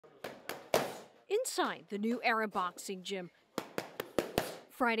Inside the new era boxing gym,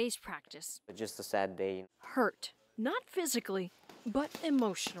 Friday's practice. Just a sad day. Hurt, not physically, but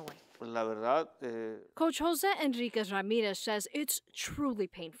emotionally. La verdad, Coach Jose Enrique Ramirez says it's truly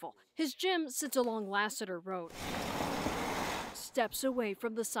painful. His gym sits along Lasater Road, steps away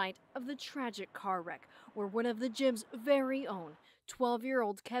from the site of the tragic car wreck where one of the gym's very own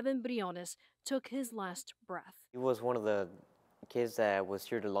 12-year-old Kevin Briones took his last breath. He was one of the kids that was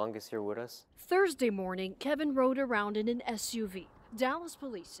here the longest here with us. Thursday morning, Kevin rode around in an SUV. Dallas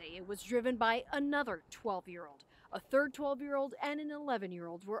police say it was driven by another 12-year-old. A third 12-year-old and an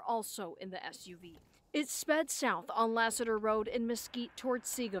 11-year-old were also in the SUV. It sped south on Lasater Road in Mesquite towards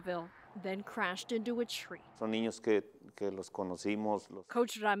Seagoville, then crashed into a tree. son niños que los conocimos.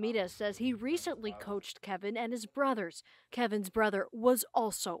 Coach Ramirez says he recently coached Kevin and his brothers. Kevin's brother was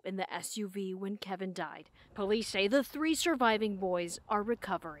also in the SUV when Kevin died. Police say the 3 surviving boys are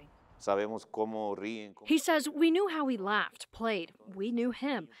recovering. Sabemos cómo ríen. He says, we knew how he laughed, played. We knew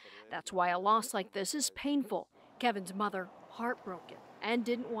him. That's why a loss like this is painful. Kevin's mother, heartbroken, and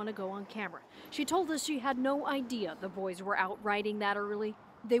didn't want to go on camera. She told us she had no idea the boys were out riding that early.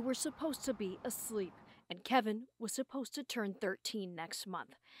 They were supposed to be asleep, and Kevin was supposed to turn 13 next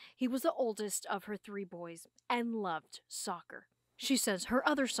month. He was the oldest of her 3 boys and loved soccer. She says her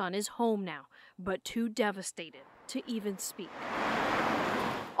other son is home now, but too devastated to even speak.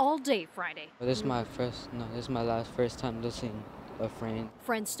 All day Friday. This is my first time losing a friend.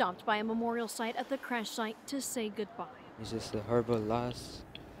 Friends stopped by a memorial site at the crash site to say goodbye. It's just a horrible loss,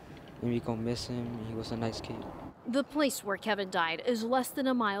 and we gonna miss him. He was a nice kid. The place where Kevin died is less than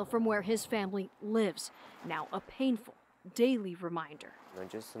a mile from where his family lives. Now a painful daily reminder.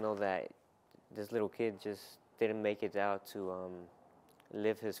 Just to know that this little kid just didn't make it out to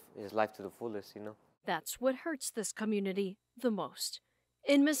live his life to the fullest, you know? That's what hurts this community the most.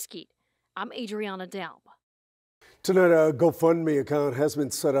 In Mesquite, I'm Adriana Dalb. Tonight, a GoFundMe account has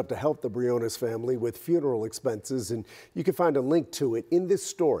been set up to help the Briones family with funeral expenses, and you can find a link to it in this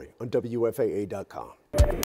story on WFAA.com.